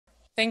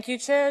Thank you,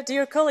 Chair.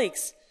 Dear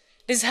colleagues,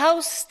 this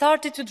House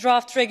started to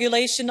draft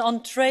regulation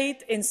on trade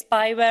in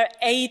spyware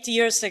 8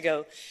 years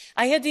ago.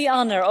 I had the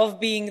honour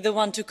of being the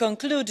one to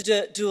conclude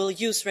the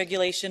dual-use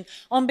regulation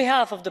on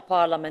behalf of the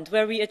Parliament,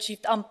 where we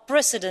achieved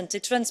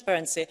unprecedented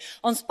transparency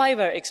on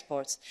spyware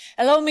exports.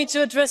 Allow me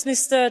to address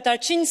Mr.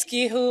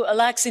 Tarczyński, who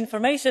lacks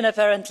information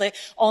apparently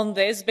on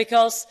this,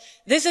 because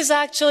this is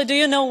actually, do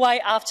you know why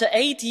after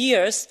 8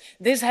 years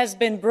this has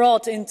been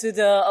brought into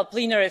the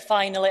plenary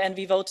finally and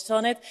we voted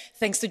on it?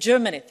 Thanks to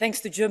Germany,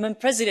 thanks to German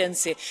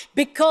presidency.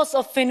 Because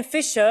of Finn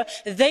Fischer,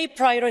 they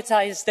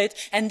prioritised it,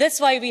 and that's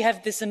why we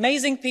have this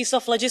amazing piece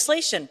of legislation.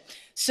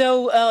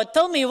 So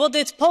tell me, what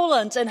did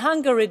Poland and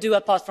Hungary do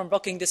apart from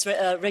blocking this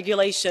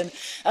regulation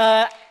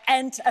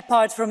and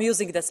apart from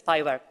using the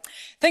spyware?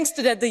 Thanks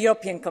to that, the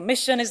European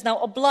Commission is now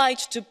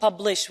obliged to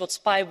publish what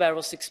spyware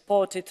was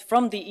exported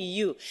from the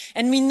EU.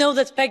 And we know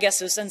that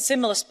Pegasus and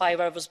similar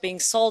spyware was being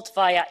sold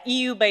via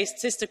EU-based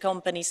sister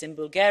companies in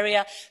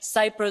Bulgaria,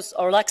 Cyprus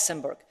or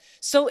Luxembourg.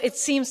 So it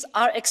seems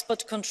our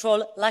export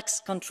control lacks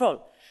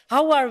control.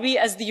 How are we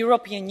as the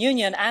European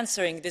Union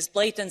answering this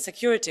blatant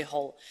security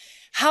hole?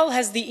 How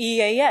has the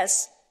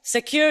EAS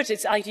secured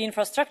its IT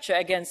infrastructure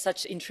against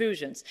such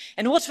intrusions?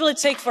 And what will it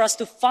take for us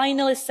to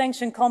finally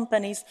sanction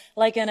companies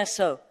like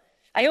NSO?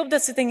 I hope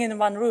that sitting in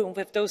one room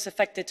with those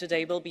affected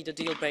today will be the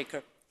deal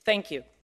breaker. Thank you.